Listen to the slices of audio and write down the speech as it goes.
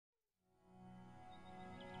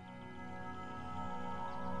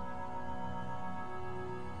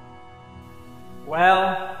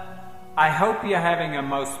Well, I hope you're having a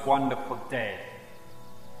most wonderful day.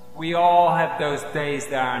 We all have those days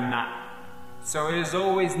that are not, so it is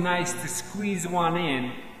always nice to squeeze one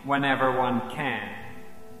in whenever one can,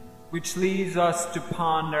 which leads us to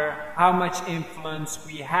ponder how much influence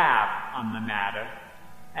we have on the matter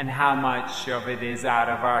and how much of it is out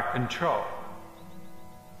of our control.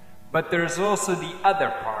 But there's also the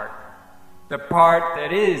other part, the part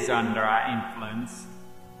that is under our influence,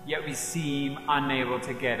 yet we seem unable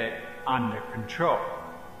to get it under control.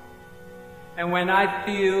 And when I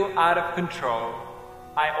feel out of control,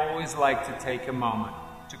 I always like to take a moment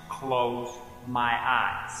to close my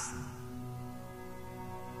eyes.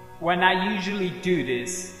 When I usually do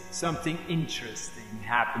this, something interesting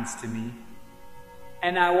happens to me,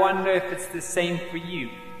 and I wonder if it's the same for you.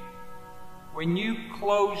 When you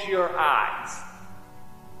close your eyes,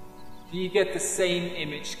 do you get the same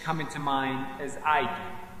image coming to mind as I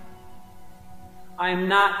do? I am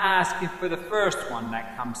not asking for the first one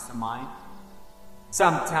that comes to mind.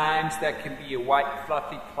 Sometimes that can be a white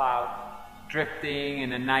fluffy cloud drifting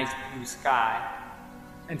in a nice blue sky,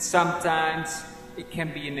 and sometimes it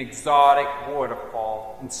can be an exotic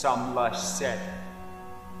waterfall in some lush setting,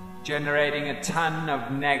 generating a ton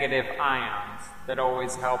of negative ions that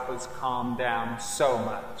always help us calm down so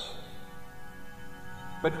much.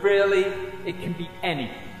 But really, it can be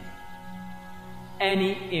anything.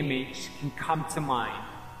 Any image can come to mind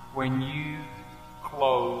when you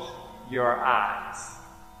close your eyes.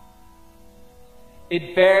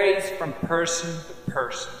 It varies from person to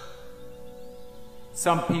person.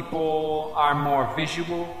 Some people are more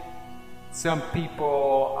visual, some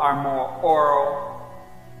people are more oral,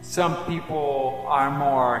 some people are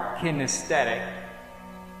more kinesthetic,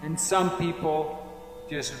 and some people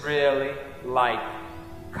just really like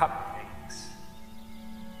cupcakes.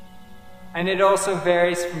 And it also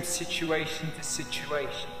varies from situation to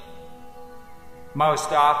situation.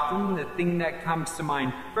 Most often, the thing that comes to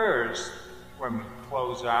mind first when we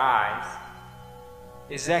close our eyes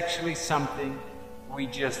is actually something we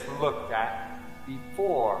just looked at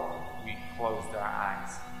before we closed our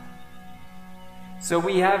eyes. So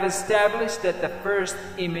we have established that the first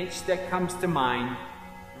image that comes to mind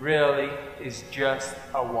really is just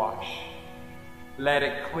a wash. Let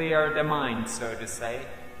it clear the mind, so to say,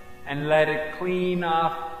 and let it clean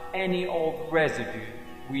off any old residue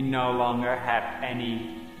we no longer have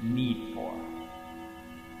any need for.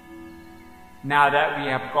 Now that we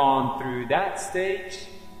have gone through that stage,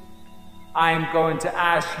 I am going to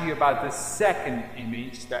ask you about the second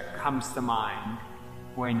image that comes to mind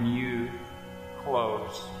when you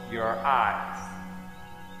close your eyes.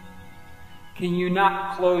 Can you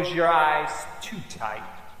not close your eyes too tight?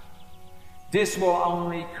 This will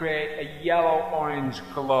only create a yellow-orange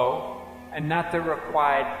glow and not the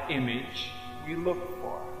required image we look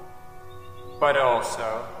for. But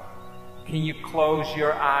also, can you close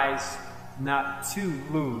your eyes not too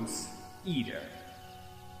loose either?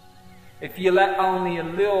 If you let only a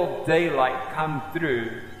little daylight come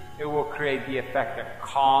through, it will create the effect of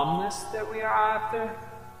calmness that we are after,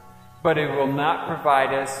 but it will not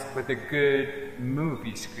provide us with a good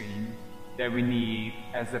movie screen that we need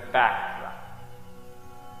as a backdrop.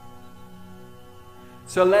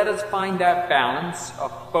 So let us find that balance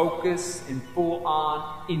of focus and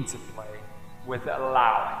full-on interplay with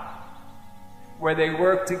allowing, where they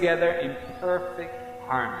work together in perfect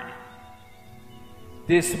harmony.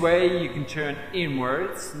 This way you can turn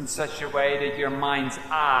inwards in such a way that your mind's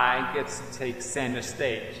eye gets to take center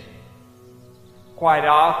stage. Quite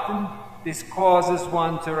often, this causes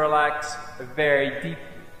one to relax very deeply.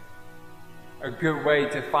 A good way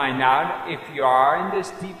to find out if you are in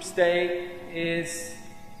this deep state is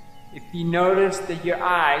if you notice that your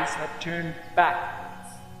eyes have turned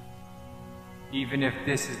backwards. Even if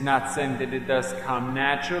this is not something that does come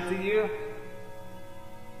natural to you,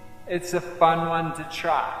 it's a fun one to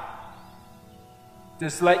try.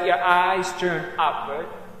 Just let your eyes turn upward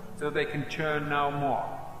so they can turn no more.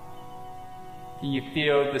 Can you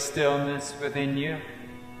feel the stillness within you?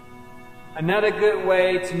 Another good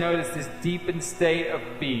way to notice this deepened state of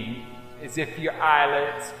being is if your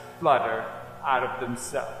eyelids flutter out of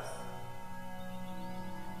themselves.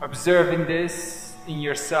 Observing this in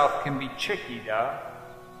yourself can be tricky though.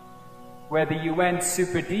 Whether you went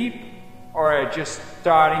super deep or are just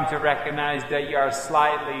starting to recognize that you are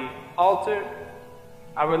slightly altered,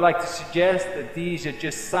 I would like to suggest that these are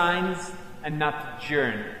just signs and not the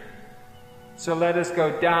journey. So let us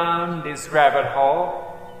go down this rabbit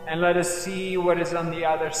hole and let us see what is on the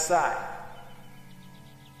other side.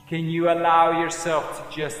 Can you allow yourself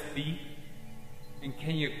to just be? And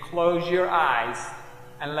can you close your eyes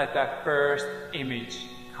and let that first image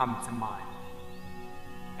come to mind.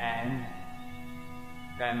 And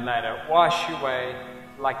then let it wash away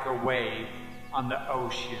like a wave on the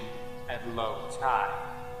ocean at low tide,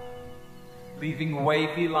 leaving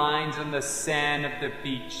wavy lines on the sand of the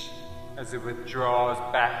beach as it withdraws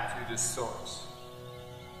back to the source.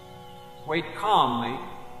 Wait calmly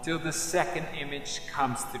till the second image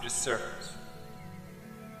comes to the surface.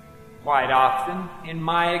 Quite often, in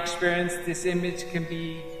my experience, this image can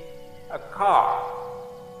be a car.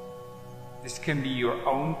 This can be your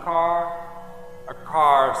own car, a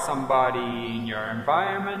car of somebody in your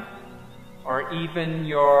environment, or even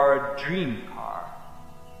your dream car.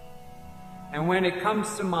 And when it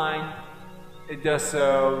comes to mind, it does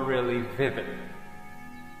so really vividly.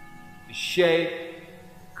 The shape,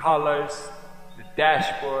 colors, the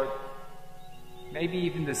dashboard, maybe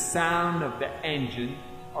even the sound of the engine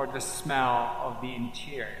or the smell of the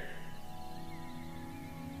interior.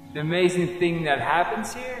 The amazing thing that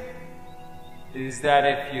happens here is that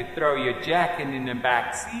if you throw your jacket in the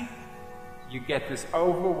back seat, you get this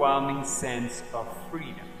overwhelming sense of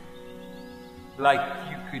freedom. Like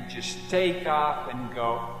you could just take off and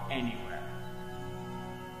go anywhere.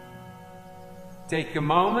 Take a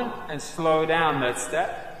moment and slow down that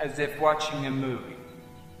step as if watching a movie.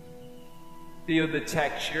 Feel the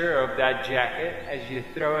texture of that jacket as you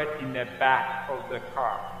throw it in the back of the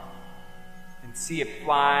car and see it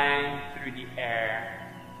flying through the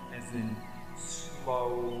air as in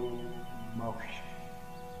slow motion.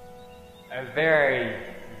 A very,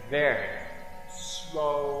 very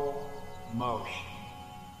slow motion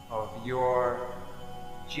of your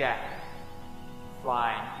jacket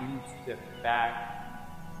flying into the back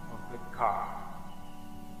of the car.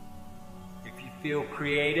 If you feel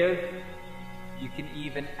creative, you can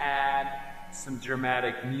even add some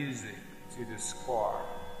dramatic music to the score.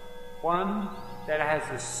 One that has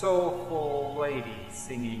a soulful lady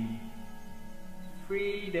singing,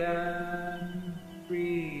 "Freedom,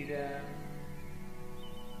 freedom,"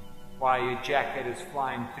 while your jacket is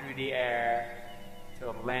flying through the air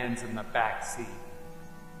till it lands in the back seat,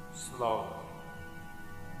 slowly.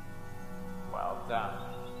 Well done.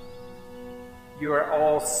 You are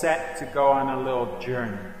all set to go on a little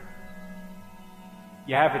journey.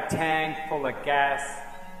 You have a tank full of gas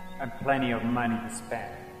and plenty of money to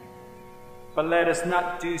spend. But let us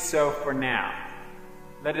not do so for now.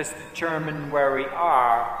 Let us determine where we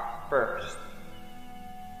are first.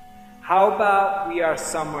 How about we are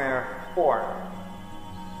somewhere foreign?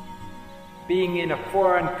 Being in a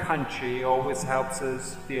foreign country always helps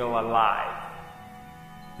us feel alive.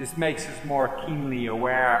 This makes us more keenly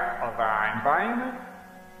aware of our environment,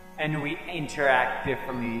 and we interact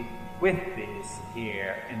differently with this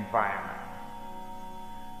here environment.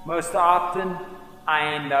 Most often, I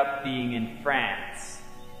end up being in France.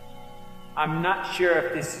 I'm not sure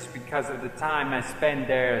if this is because of the time I spent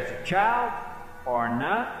there as a child or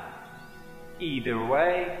not. Either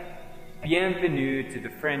way, bienvenue to the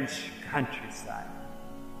French countryside.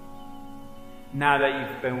 Now that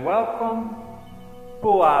you've been welcomed,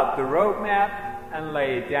 pull out the road map and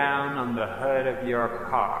lay it down on the hood of your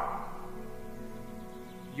car.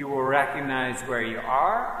 You will recognize where you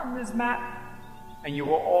are on this map, and you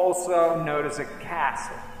will also notice a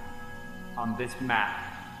castle on this map,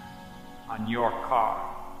 on your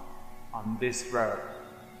car, on this road,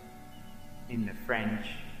 in the French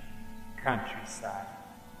countryside.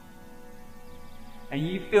 And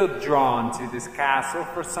you feel drawn to this castle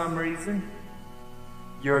for some reason.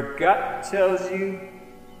 Your gut tells you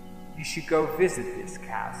you should go visit this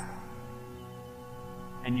castle.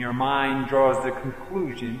 And your mind draws the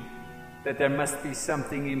conclusion that there must be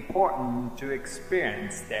something important to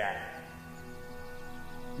experience there.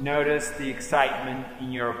 Notice the excitement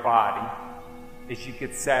in your body as you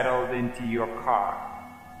get settled into your car.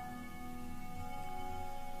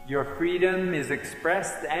 Your freedom is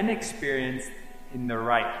expressed and experienced in the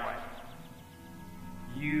right way.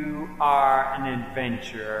 You are an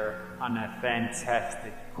adventurer on a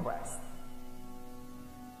fantastic quest.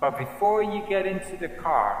 But before you get into the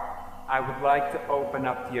car, I would like to open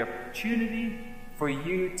up the opportunity for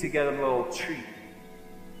you to get a little treat.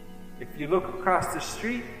 If you look across the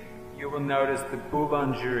street, you will notice the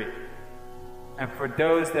boulangerie. And for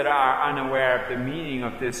those that are unaware of the meaning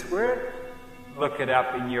of this word, look it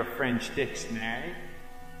up in your French dictionary,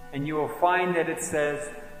 and you will find that it says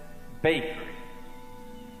bakery.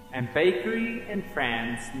 And bakery in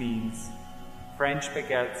France means French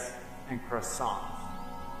baguettes and croissants.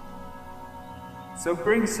 So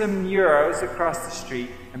bring some euros across the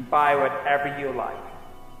street and buy whatever you like.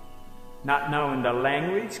 Not knowing the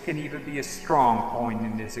language can even be a strong point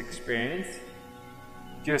in this experience.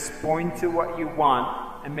 Just point to what you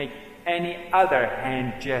want and make any other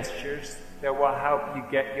hand gestures that will help you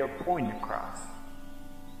get your point across.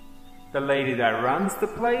 The lady that runs the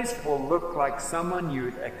place will look like someone you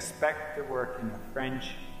would expect to work in a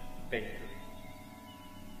French bakery.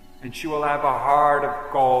 And she will have a heart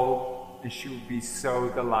of gold, and she will be so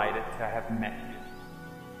delighted to have met you.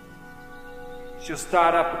 She'll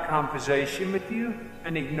start up a conversation with you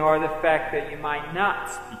and ignore the fact that you might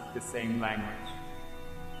not speak the same language.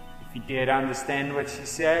 If you did understand what she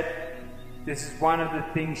said, this is one of the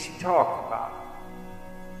things she talked about.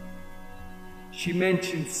 She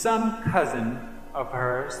mentioned some cousin of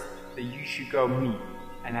hers that you should go meet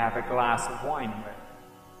and have a glass of wine with.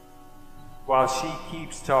 While she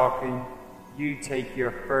keeps talking, you take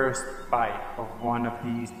your first bite of one of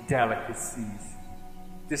these delicacies.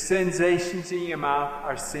 The sensations in your mouth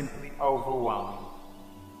are simply overwhelming.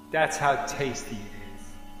 That's how tasty it is.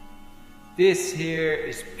 This here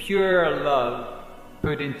is pure love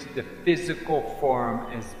put into the physical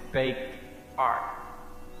form as baked art.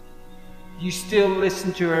 You still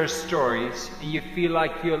listen to her stories, and you feel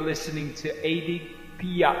like you're listening to Edith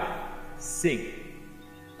Piaf sing,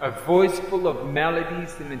 a voice full of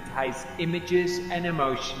melodies that entice images and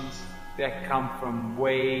emotions that come from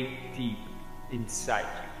way deep inside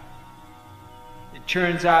you. It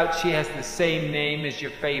turns out she has the same name as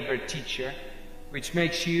your favorite teacher, which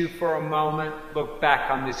makes you for a moment look back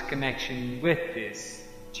on this connection with this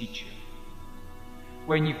teacher.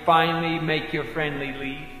 When you finally make your friendly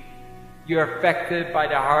leave, you're affected by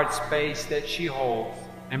the heart space that she holds,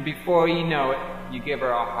 and before you know it, you give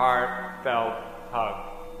her a heartfelt hug.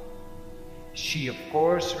 She, of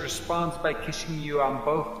course, responds by kissing you on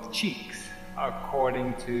both cheeks,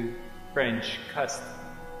 according to French custom.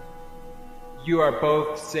 You are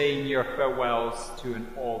both saying your farewells to an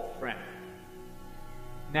old friend.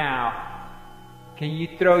 Now, can you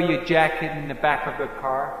throw your jacket in the back of the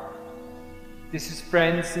car? This is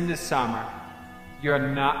Friends in the Summer.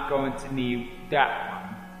 You're not going to need that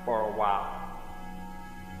one for a while.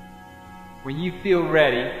 When you feel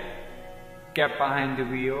ready, get behind the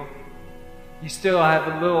wheel. You still have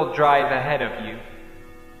a little drive ahead of you,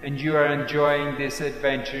 and you are enjoying this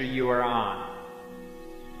adventure you are on.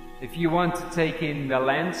 If you want to take in the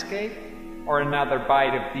landscape or another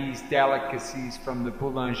bite of these delicacies from the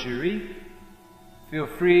boulangerie, feel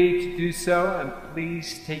free to do so, and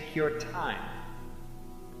please take your time.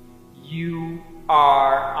 You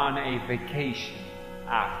are on a vacation,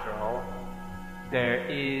 after all. There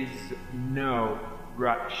is no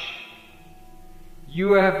rush.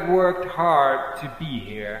 You have worked hard to be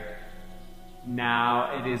here.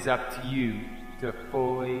 Now it is up to you to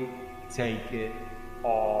fully take it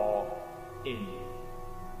all in.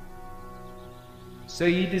 So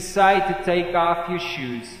you decide to take off your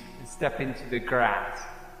shoes and step into the grass.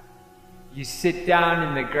 You sit down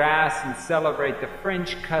in the grass and celebrate the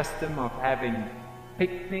French custom of having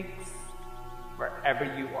picnics wherever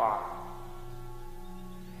you are.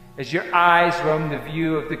 As your eyes roam the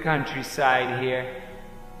view of the countryside here,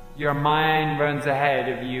 your mind runs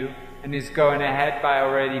ahead of you and is going ahead by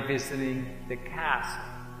already visiting the castle.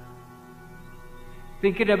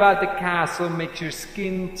 Thinking about the castle makes your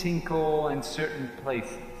skin tingle in certain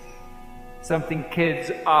places. Something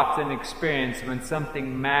kids often experience when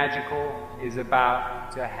something magical is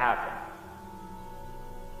about to happen.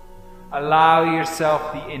 Allow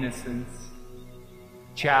yourself the innocence,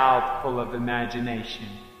 child full of imagination.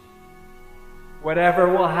 Whatever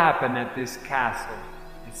will happen at this castle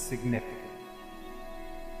is significant.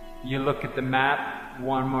 You look at the map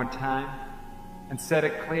one more time and set a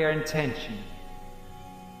clear intention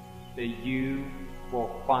that you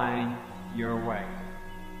will find your way.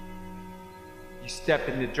 You step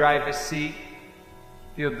in the driver's seat,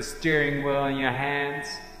 feel the steering wheel in your hands,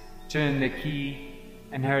 turn the key,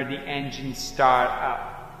 and hear the engine start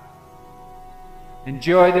up.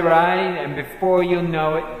 Enjoy the ride, and before you'll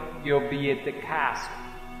know it, you'll be at the castle.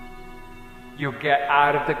 You'll get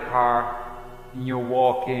out of the car, and you'll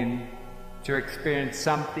walk in to experience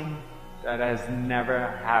something that has never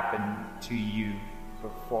happened to you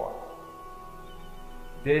before.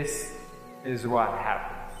 This is what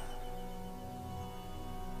happens.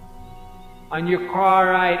 On your car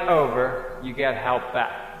ride over, you get help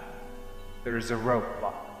back. There is a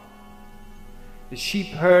roadblock. The sheep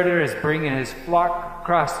herder is bringing his flock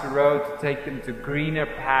across the road to take them to greener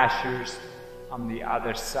pastures on the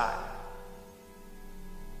other side.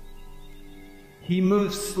 He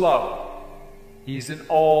moves slow. He's an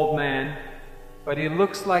old man, but he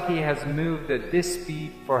looks like he has moved at this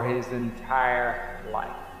speed for his entire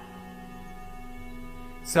life.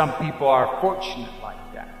 Some people are fortunate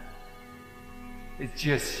like that. It's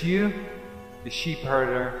just you, the sheep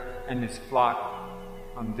herder, and his flock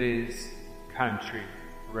on this country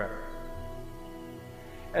road.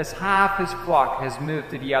 As half his flock has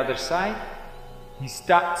moved to the other side, he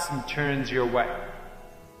stops and turns your way.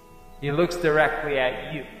 He looks directly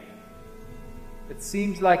at you. It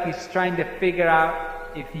seems like he's trying to figure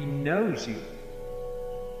out if he knows you,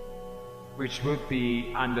 which would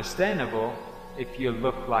be understandable if you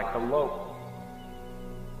look like a local.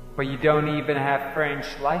 But you don't even have French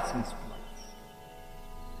license plates.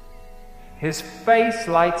 His face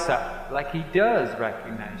lights up like he does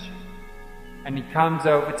recognize you, and he comes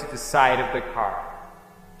over to the side of the car,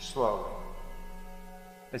 slowly,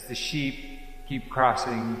 as the sheep keep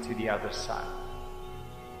crossing to the other side.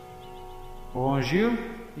 Bonjour,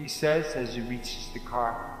 he says as he reaches the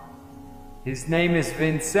car. His name is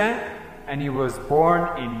Vincent, and he was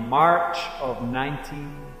born in March of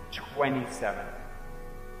 1927.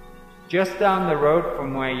 Just down the road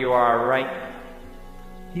from where you are right now.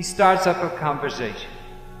 He starts up a conversation.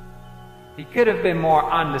 He could have been more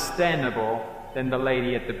understandable than the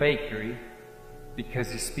lady at the bakery,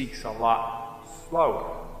 because he speaks a lot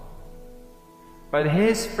slower. But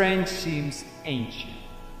his French seems ancient.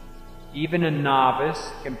 Even a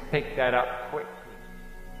novice can pick that up quickly.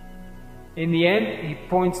 In the end, he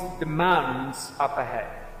points to the mountains up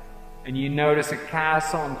ahead, and you notice a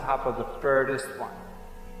castle on top of the furthest one.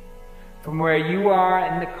 From where you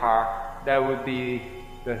are in the car, that would be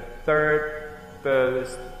the third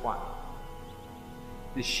furthest one.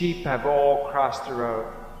 The sheep have all crossed the road.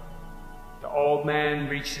 The old man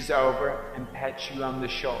reaches over and pats you on the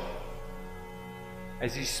shoulder.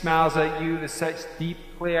 As he smiles at you with such deep,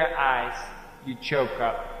 clear eyes, you choke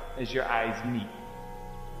up as your eyes meet.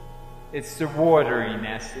 It's the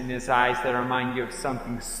wateriness in his eyes that remind you of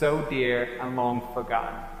something so dear and long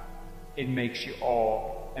forgotten. It makes you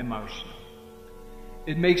all emotional.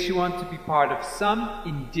 It makes you want to be part of some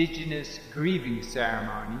indigenous grieving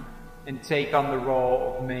ceremony and take on the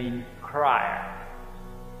role of main crier,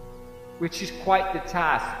 which is quite the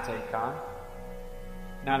task to take on.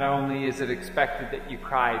 Not only is it expected that you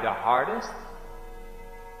cry the hardest,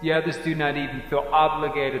 the others do not even feel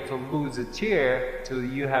obligated to lose a tear till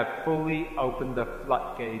you have fully opened the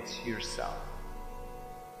floodgates yourself.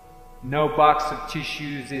 No box of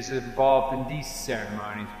tissues is involved in these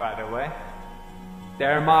ceremonies, by the way.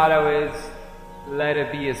 Their motto is, let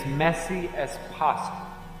it be as messy as possible.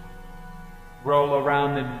 Roll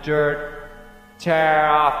around in dirt, tear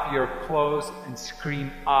off your clothes, and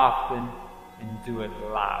scream often, and do it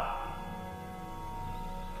loud,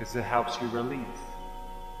 because it helps you release.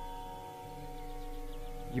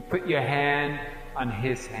 You put your hand on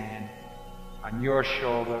his hand, on your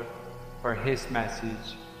shoulder, for his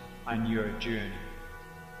message on your journey.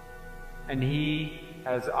 And he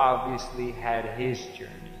has obviously had his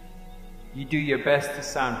journey. You do your best to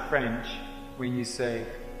sound French when you say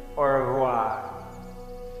au revoir.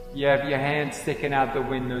 You have your hand sticking out the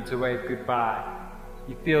window to wave goodbye.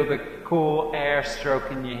 You feel the cool air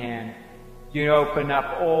stroking your hand. You open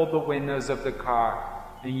up all the windows of the car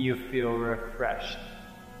and you feel refreshed.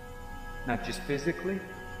 Not just physically,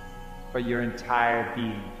 but your entire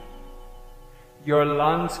being. Your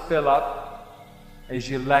lungs fill up as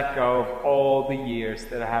you let go of all the years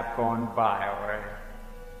that have gone by already.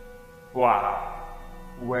 Wow,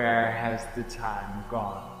 where has the time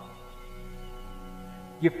gone?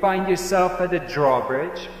 You find yourself at a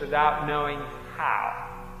drawbridge without knowing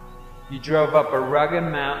how. You drove up a rugged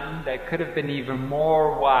mountain that could have been even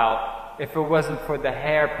more wild if it wasn't for the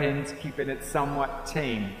hairpins keeping it somewhat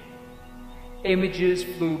tame. Images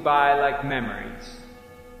flew by like memories.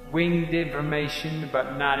 Winged information,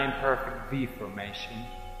 but not in perfect V formation.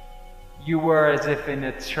 You were as if in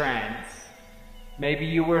a trance. Maybe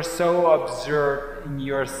you were so absorbed in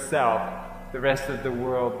yourself, the rest of the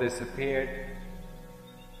world disappeared.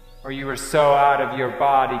 Or you were so out of your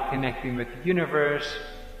body connecting with the universe,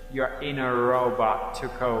 your inner robot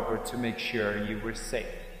took over to make sure you were safe.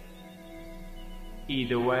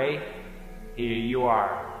 Either way, here you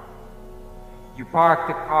are. You park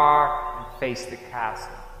the car and face the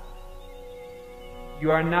castle. You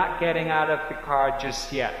are not getting out of the car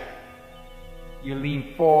just yet. You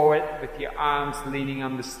lean forward with your arms leaning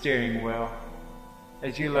on the steering wheel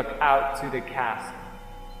as you look out to the castle.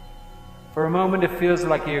 For a moment it feels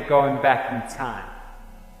like you're going back in time.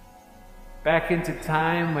 Back into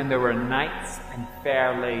time when there were knights and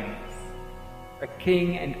fair ladies. A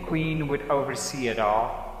king and queen would oversee it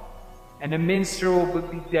all, and a minstrel would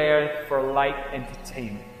be there for light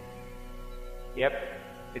entertainment. Yep.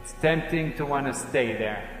 It's tempting to want to stay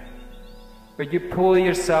there, but you pull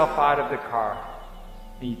yourself out of the car.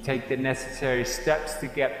 and you take the necessary steps to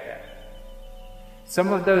get there.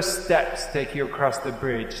 Some of those steps take you across the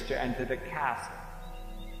bridge to enter the castle.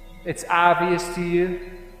 It's obvious to you,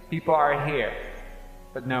 people are here,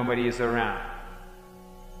 but nobody is around.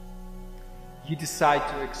 You decide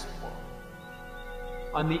to explore.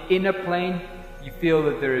 On the inner plane, you feel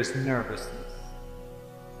that there is nervousness.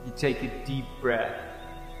 You take a deep breath,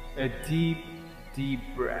 a deep, deep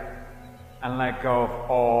breath, and let go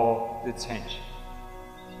of all the tension.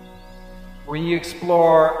 When you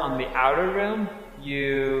explore on the outer realm,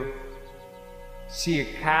 you see a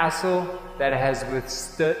castle that has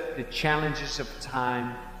withstood the challenges of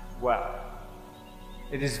time well.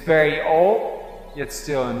 It is very old, yet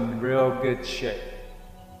still in real good shape.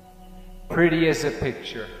 Pretty as a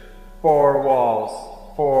picture, 4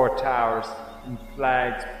 walls, 4 towers, and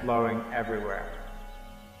flags blowing everywhere.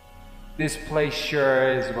 This place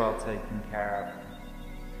sure is well taken care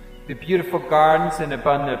of. The beautiful gardens and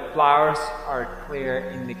abundant flowers are a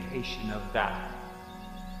clear indication of that.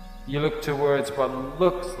 You look towards what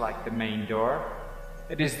looks like the main door.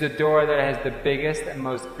 It is the door that has the biggest and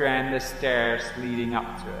most grandest stairs leading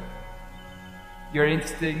up to it. Your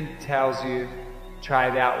instinct tells you,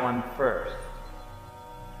 try that one first.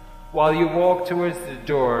 While you walk towards the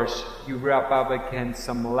doors, you rub up against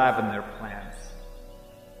some lavender plants.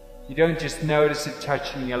 You don't just notice it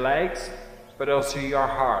touching your legs, but also your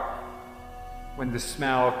heart, when the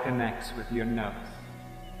smell connects with your nose.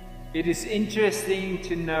 It is interesting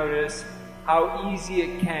to notice how easy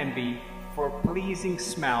it can be for pleasing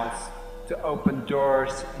smells to open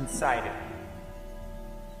doors inside it,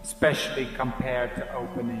 especially compared to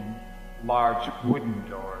opening large wooden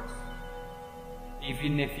doors.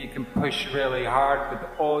 Even if you can push really hard with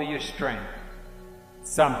all your strength,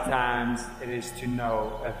 sometimes it is to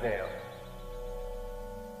no avail.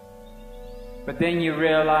 But then you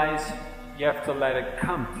realize you have to let it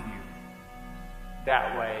come to you.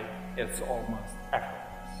 That way, it's almost effortless.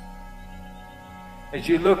 As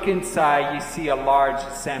you look inside, you see a large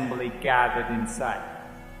assembly gathered inside.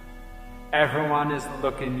 Everyone is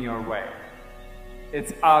looking your way.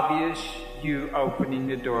 It's obvious you opening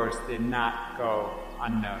the doors did not go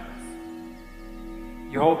unnoticed.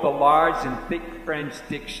 You hold the large and thick French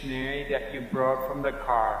dictionary that you brought from the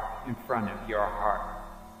car in front of your heart.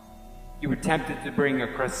 You were tempted to bring a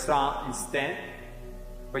croissant instead,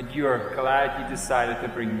 but you are glad you decided to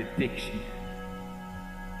bring the dictionary.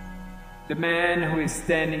 The man who is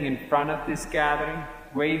standing in front of this gathering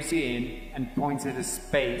waves you in and points at a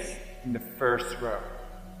space in the first row.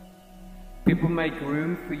 People make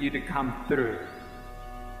room for you to come through,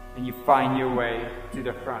 and you find your way to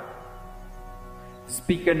the front. The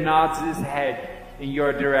speaker nods his head in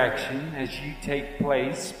your direction as you take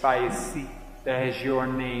place by a seat that has your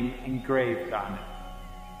name engraved on it.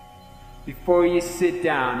 Before you sit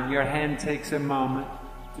down, your hand takes a moment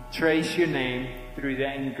to trace your name through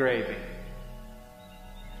the engraving.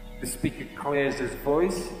 The speaker clears his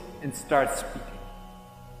voice and starts speaking.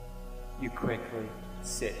 You quickly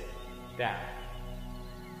sit down.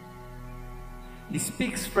 He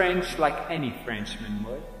speaks French like any Frenchman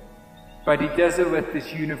would, but he does it with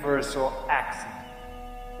this universal accent,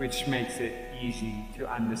 which makes it easy to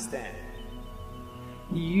understand.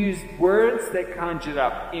 He used words that conjured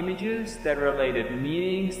up images that related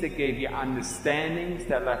meanings, that gave you understandings,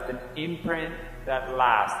 that left an imprint that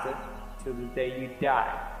lasted till the day you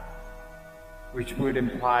died, which would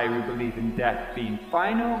imply we believe in death being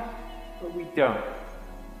final, but we don't.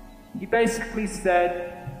 He basically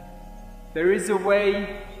said, there is a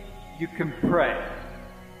way you can pray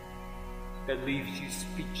that leaves you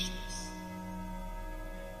speechless.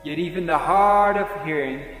 Yet even the hard of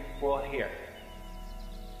hearing will hear,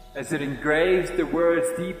 as it engraves the words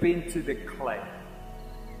deep into the clay,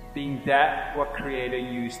 being that what Creator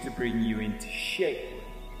used to bring you into shape.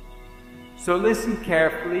 So listen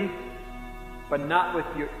carefully, but not with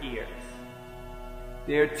your ears.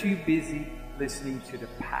 They are too busy listening to the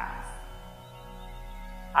past.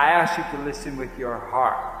 I ask you to listen with your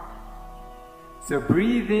heart. So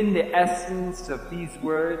breathe in the essence of these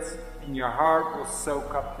words, and your heart will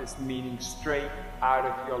soak up this meaning straight out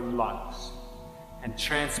of your lungs and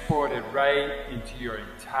transport it right into your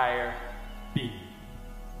entire being.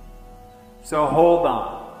 So hold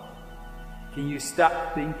on. Can you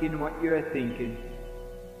stop thinking what you're thinking?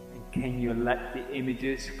 And can you let the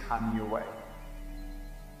images come your way?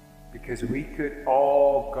 Because we could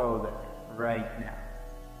all go there right now.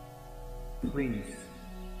 Please,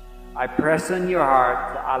 I press on your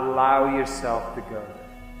heart to allow yourself to go there.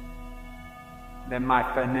 Then my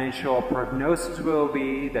financial prognosis will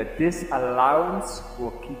be that this allowance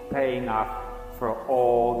will keep paying off for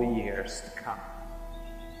all the years to come.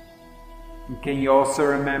 And can you also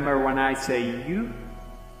remember when I say you,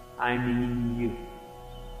 I mean you.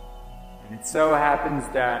 And it so happens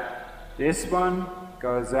that this one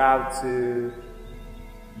goes out to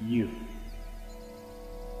you.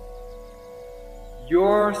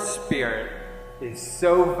 Your spirit is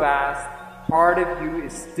so vast, part of you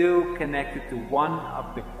is still connected to one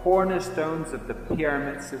of the cornerstones of the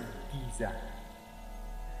pyramids of Giza.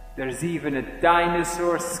 There's even a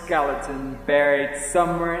dinosaur skeleton buried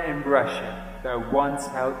somewhere in Russia that once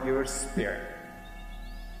held your spirit.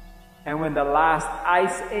 And when the last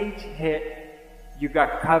ice age hit, you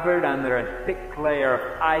got covered under a thick layer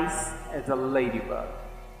of ice as a ladybug.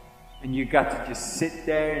 And you got to just sit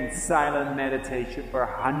there in silent meditation for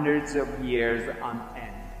hundreds of years on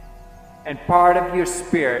end. And part of your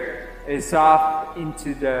spirit is off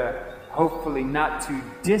into the hopefully not too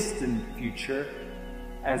distant future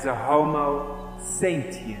as a Homo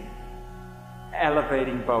sapien,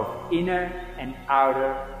 elevating both inner and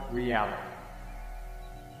outer reality.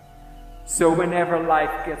 So whenever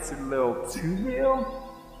life gets a little too real,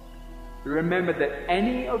 remember that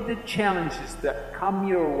any of the challenges that come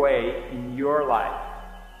your way in your life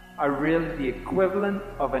are really the equivalent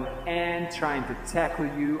of an ant trying to tackle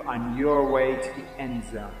you on your way to the end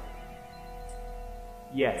zone.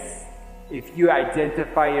 Yes, if you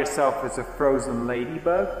identify yourself as a frozen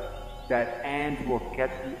ladybug, that ant will get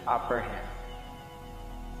the upper hand.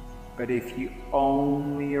 But if you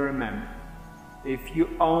only remember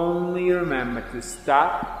to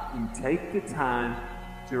stop and take the time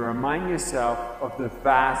to remind yourself of the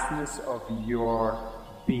vastness of your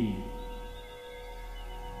being.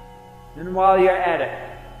 And while you're at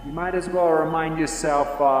it, you might as well remind yourself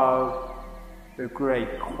of the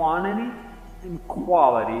great quantity and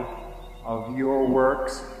quality of your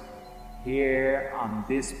works here on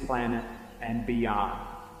this planet and beyond.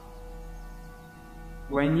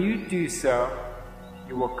 When you do so,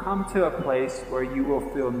 you will come to a place where you will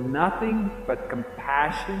feel nothing but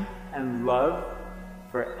compassion and love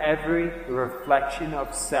for every reflection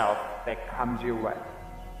of self that comes your way.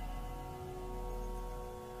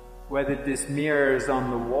 Whether this mirror is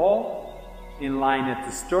on the wall, in line at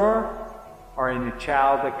the store, or in a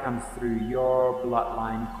child that comes through your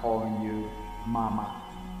bloodline calling you Mama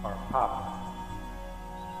or Papa.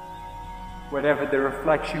 Whatever the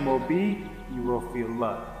reflection will be, you will feel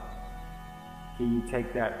love. Can you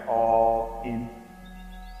take that all in?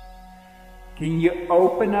 Can you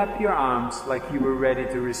open up your arms like you were ready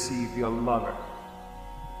to receive your lover?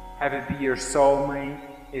 Have it be your soulmate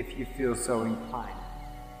if you feel so inclined.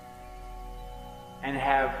 And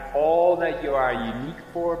have all that you are unique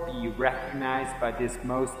for be recognized by this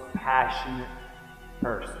most passionate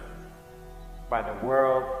person, by the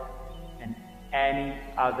world, and any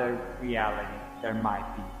other reality there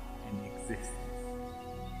might be in existence.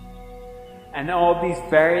 And all these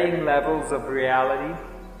varying levels of reality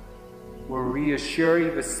will reassure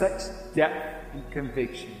you with such depth and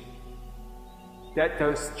conviction that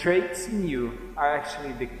those traits in you are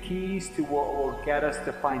actually the keys to what will get us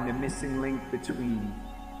to find the missing link between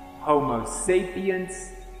Homo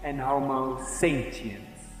sapiens and Homo sentiens.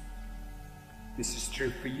 This is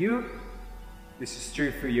true for you, this is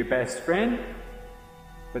true for your best friend,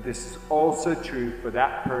 but this is also true for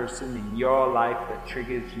that person in your life that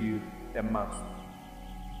triggers you the most.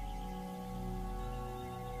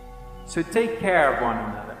 So take care of one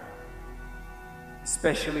another,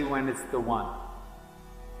 especially when it's the one.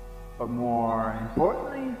 But more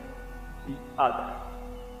importantly, the other.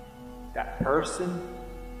 That person,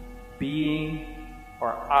 being,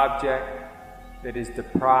 or object that is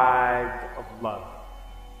deprived of love.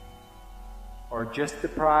 Or just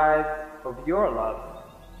deprived of your love.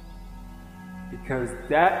 Because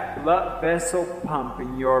that blood vessel pump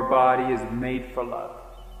in your body is made for love.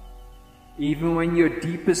 Even when you're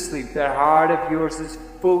deep asleep, that heart of yours is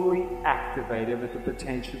fully activated with the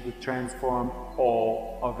potential to transform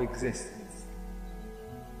all of existence.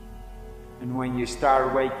 And when you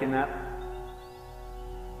start waking up,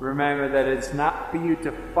 remember that it's not for you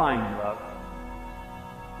to find love.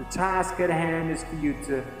 The task at hand is for you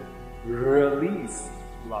to release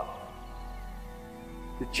love.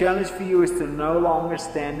 The challenge for you is to no longer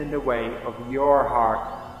stand in the way of your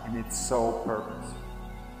heart and its sole purpose,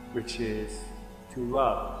 which is to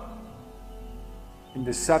love. And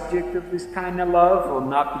the subject of this kind of love will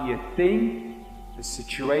not be a thing, a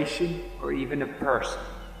situation, or even a person.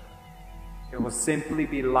 It will simply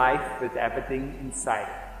be life with everything inside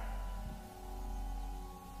it.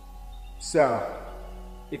 So,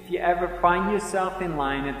 if you ever find yourself in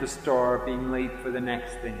line at the store being late for the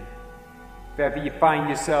next thing, if ever you find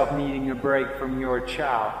yourself needing a break from your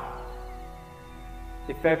child,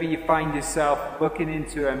 If ever you find yourself looking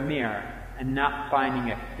into a mirror and not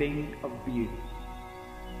finding a thing of beauty,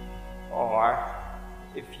 or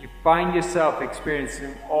if you find yourself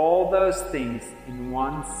experiencing all those things in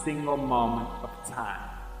one single moment of time,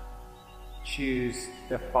 choose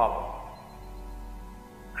the following.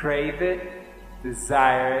 Crave it,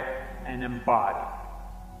 desire it, and embody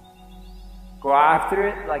it. Go after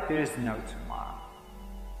it like there is no tomorrow.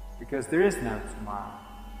 Because there is no tomorrow.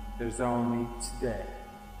 There's only today.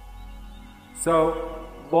 So,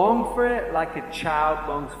 long for it like a child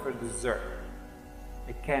longs for dessert.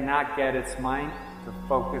 It cannot get its mind to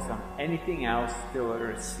focus on anything else till it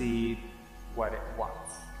receives what it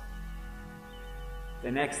wants.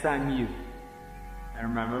 The next time you, and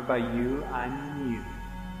remember by you, I mean you.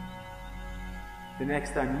 The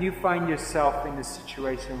next time you find yourself in a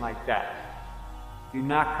situation like that, do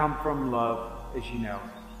not come from love as you know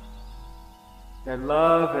it. That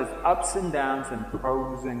love has ups and downs and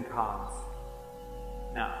pros and cons.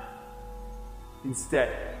 No.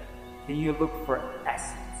 Instead, can you look for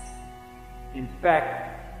essence? In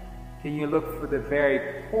fact, can you look for the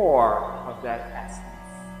very core of that essence?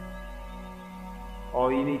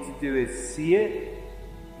 All you need to do is see it,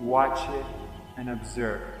 watch it, and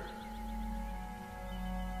observe it.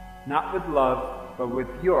 Not with love, but with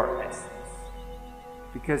your essence.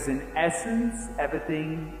 Because in essence,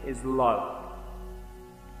 everything is love.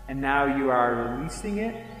 And now you are releasing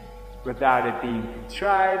it without it being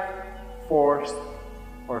contrived, forced,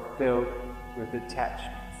 or filled with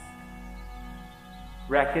attachments.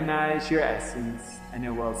 Recognize your essence and it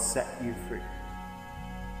will set you free.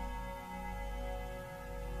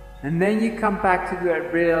 And then you come back to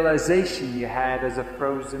that realization you had as a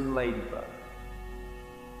frozen ladybug.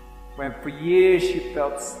 When for years you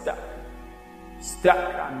felt stuck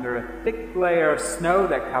under a thick layer of snow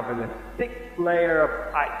that covered a thick layer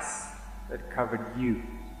of ice that covered you,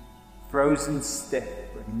 frozen stiff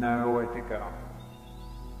with nowhere to go.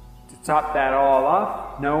 To top that all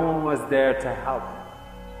off, no one was there to help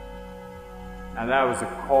you. Now that was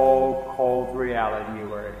a cold, cold reality you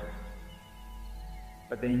were in.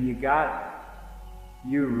 But then you got it.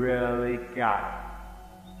 You really got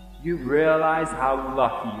it. You realized how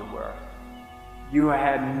lucky you were. You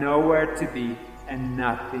had nowhere to be and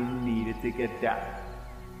nothing needed to get done.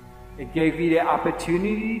 It gave you the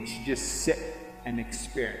opportunity to just sit and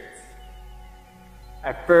experience.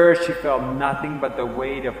 At first you felt nothing but the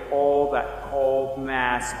weight of all that cold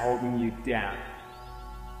mass holding you down.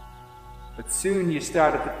 But soon you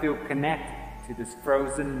started to feel connected to this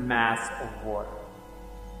frozen mass of water.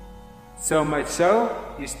 So much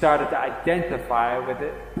so, you started to identify with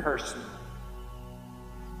it personally.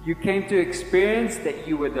 You came to experience that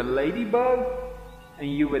you were the ladybug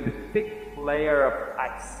and you were the thick layer of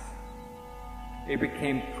ice. It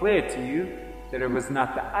became clear to you that it was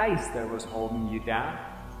not the ice that was holding you down.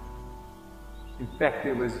 In fact,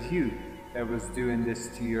 it was you that was doing this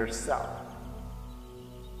to yourself.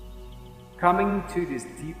 Coming to this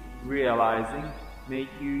deep realizing made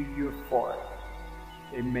you euphoric.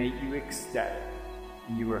 It made you ecstatic,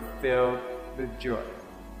 and you were filled with joy.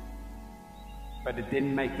 But it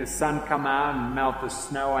didn't make the sun come out and melt the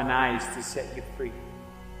snow and ice to set you free.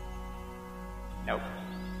 Nope.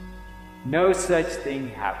 No such thing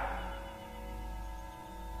happened.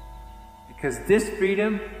 Because this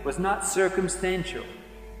freedom was not circumstantial.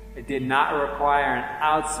 It did not require an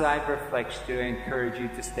outside reflection to encourage you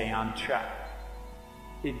to stay on track.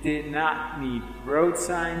 It did not need road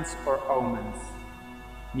signs or omens,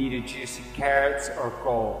 neither juicy carrots or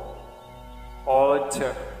gold. All it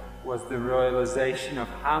took was the realization of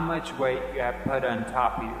how much weight you had put on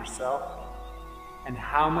top of yourself and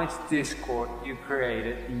how much discord you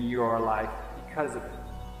created in your life because of it.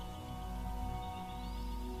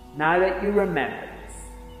 Now that you remember this,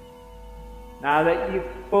 now that you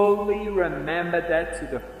fully remember that to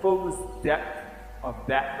the fullest depth of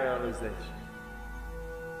that realization,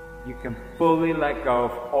 you can fully let go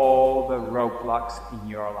of all the roadblocks in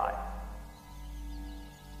your life.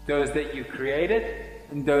 Those that you created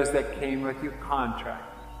and those that came with your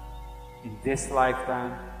contract in this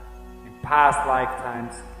lifetime, in past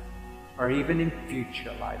lifetimes, or even in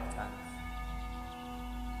future lifetimes.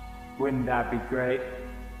 Wouldn't that be great?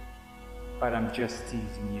 But I'm just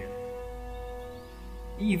teasing you.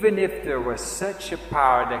 Even if there was such a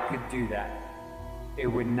power that could do that, it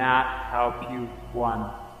would not help you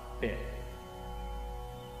one bit.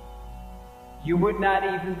 You would not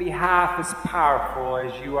even be half as powerful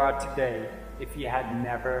as you are today if you had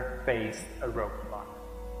never faced a roadblock.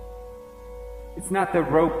 It's not the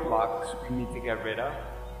roadblocks we need to get rid of.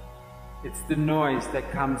 It's the noise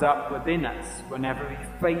that comes up within us whenever we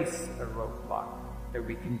face a roadblock. that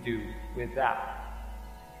we can do without.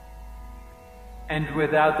 And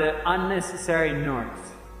without the unnecessary noise,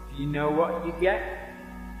 do you know what you get?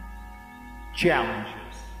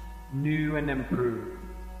 Challenges, new and improved,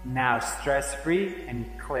 now stress-free and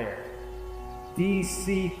clear. These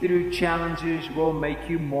see-through challenges will make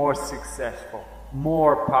you more successful,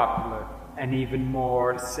 more popular, and even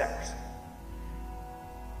more sexy.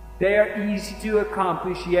 They are easy to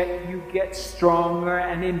accomplish, yet you get stronger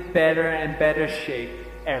and in better shape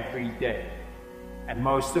every day. And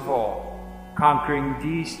most of all, conquering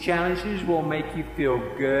these challenges will make you feel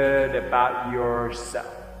good about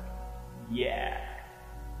yourself. Yeah.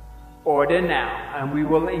 Order now, and we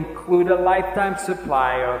will include a lifetime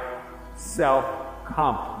supply of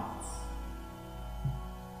self-confidence.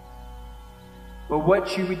 But what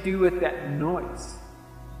should we do with that noise?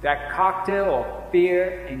 That cocktail of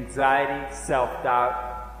fear, anxiety,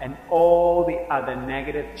 self-doubt, and all the other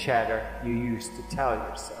negative chatter you used to tell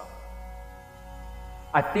yourself.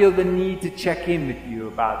 I feel the need to check in with you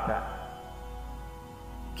about that.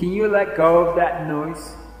 Can you let go of that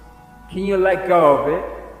noise? Can you let go of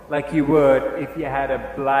it like you would if you had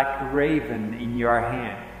a black raven in your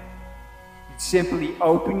hand? You'd simply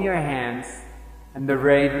open your hands and the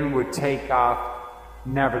raven would take off,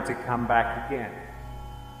 never to come back again.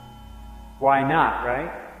 Why not,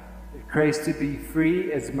 right? It craves to be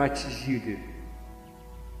free as much as you do.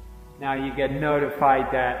 Now you get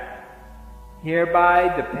notified that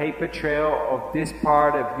hereby the paper trail of this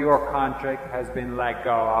part of your contract has been let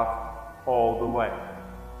go of all the way.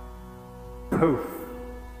 Poof.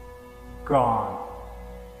 Gone.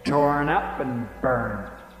 Torn up and burned.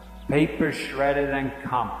 Paper shredded and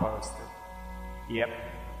composted. Yep.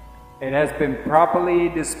 It has been properly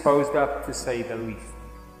disposed of, to say the least.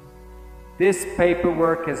 This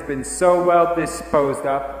paperwork has been so well disposed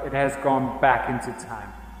of, it has gone back into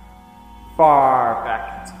time. Far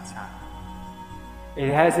back into time.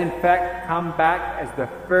 It has in fact come back as the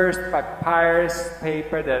first papyrus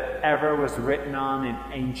paper that ever was written on in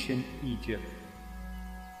ancient Egypt.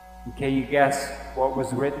 And can you guess what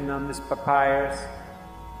was written on this papyrus?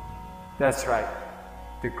 That's right,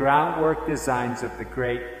 the groundwork designs of the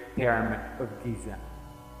Great Pyramid of Giza.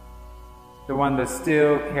 The one that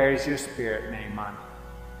still carries your spirit name on it.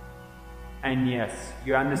 And yes,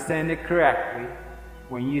 you understand it correctly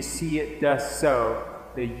when you see it does so,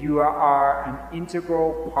 that you are an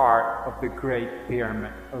integral part of the Great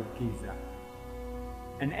Pyramid of Giza.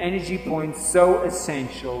 An energy point so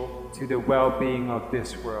essential to the well-being of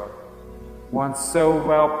this world. One so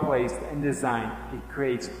well placed and designed, it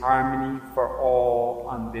creates harmony for all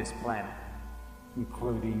on this planet,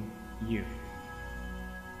 including you.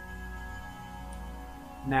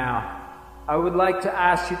 Now, I would like to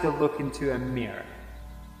ask you to look into a mirror.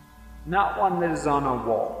 Not one that is on a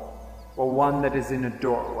wall, but one that is in a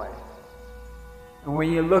doorway. And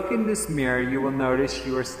when you look in this mirror, you will notice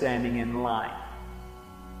you are standing in line.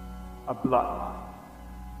 A bloodline.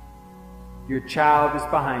 Your child is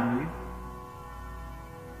behind you,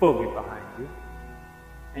 fully behind you,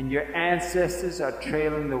 and your ancestors are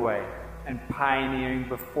trailing the way and pioneering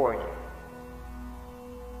before you.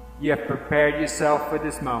 You have prepared yourself for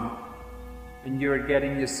this moment, and you are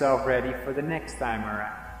getting yourself ready for the next time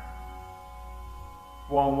around.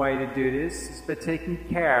 One way to do this is by taking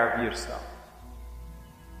care of yourself.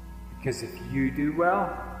 Because if you do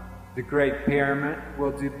well, the Great Pyramid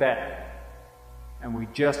will do better. And we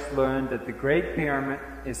just learned that the Great Pyramid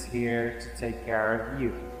is here to take care of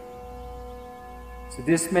you. So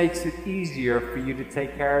this makes it easier for you to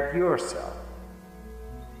take care of yourself.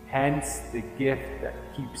 Hence the gift that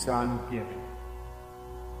keeps on giving.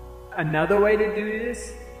 Another way to do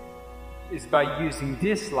this is by using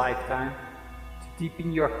this lifetime to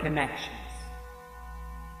deepen your connections.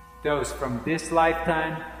 Those from this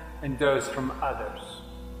lifetime and those from others.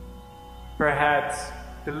 Perhaps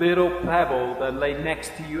the little pebble that lay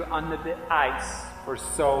next to you under the ice for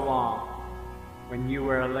so long when you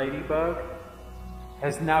were a ladybug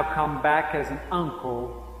has now come back as an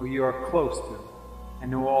uncle who you are close to,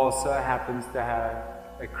 and who also happens to have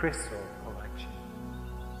a crystal collection.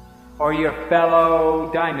 Or your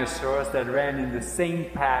fellow dinosaurs that ran in the same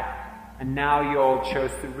pack, and now you all chose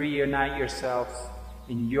to reunite yourselves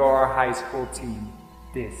in your high school team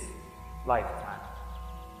this lifetime.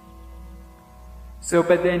 So,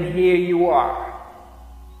 but then here you are.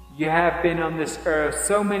 You have been on this earth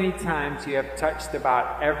so many times, you have touched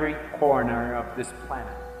about every corner of this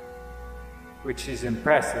planet, which is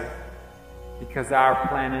impressive, because our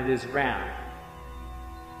planet is round.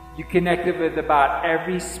 You connected with about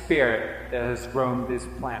every spirit that has roamed this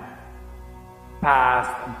planet,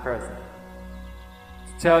 past and present.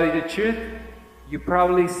 To tell you the truth, you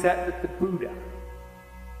probably sat with the Buddha,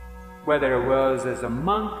 whether it was as a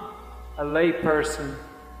monk, a lay person,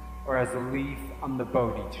 or as a leaf on the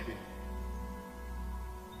Bodhi tree.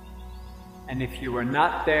 And if you were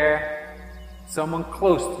not there, someone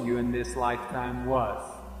close to you in this lifetime was.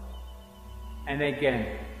 And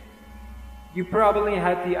again, you probably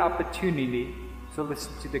had the opportunity to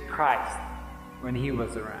listen to the Christ when he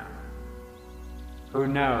was around. Who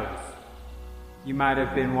knows? You might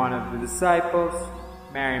have been one of the disciples,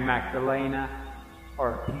 Mary Magdalena,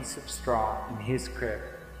 or a piece of straw in his crib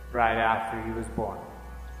right after he was born.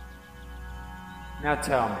 Now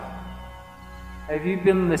tell me, have you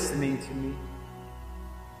been listening to me?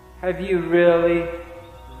 Have you really,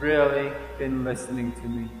 really been listening to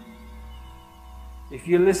me? If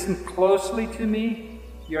you listen closely to me,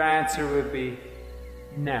 your answer would be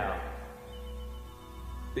no.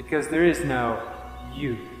 Because there is no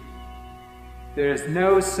you. There is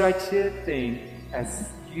no such a thing as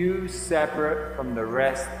you separate from the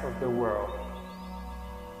rest of the world.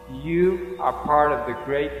 You are part of the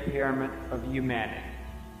great pyramid of humanity.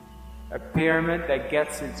 A pyramid that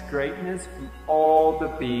gets its greatness from all the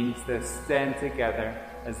beings that stand together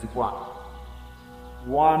as one.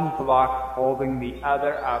 One block holding the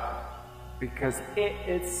other up because it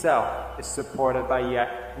itself is supported by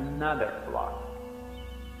yet another block.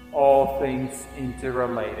 All things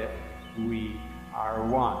interrelated, we are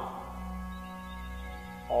one.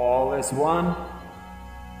 All is one,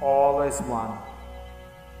 all is one,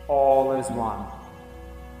 all is one,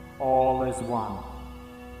 all is one,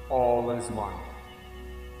 all is one.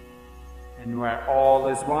 And where all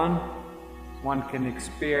is one can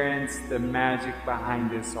experience the magic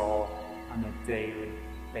behind us all on a daily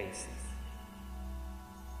basis.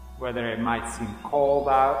 Whether it might seem cold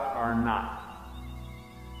out or not.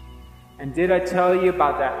 And did I tell you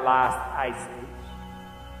about that last ice age?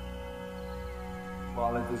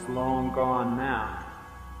 Well, it is long gone now.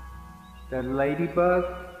 That ladybug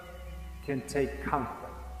can take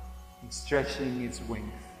comfort in stretching its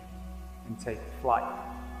wings and take flight.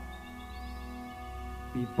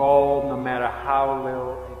 Be bold no matter how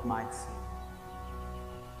little it might seem.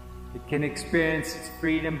 It can experience its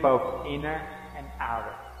freedom both inner and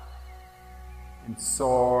outer, and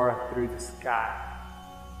soar through the sky,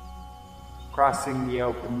 crossing the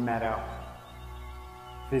open meadow,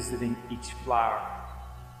 visiting each flower.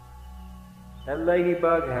 That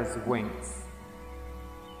ladybug has wings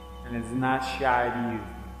and is not shy to use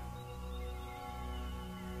them.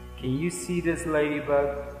 Can you see this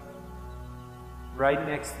ladybug right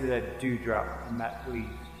next to that dewdrop on that leaf?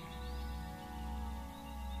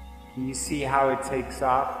 Can you see how it takes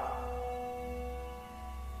off?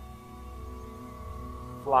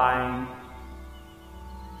 Flying,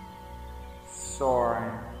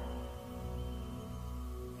 soaring,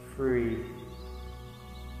 free,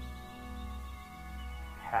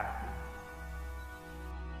 happy.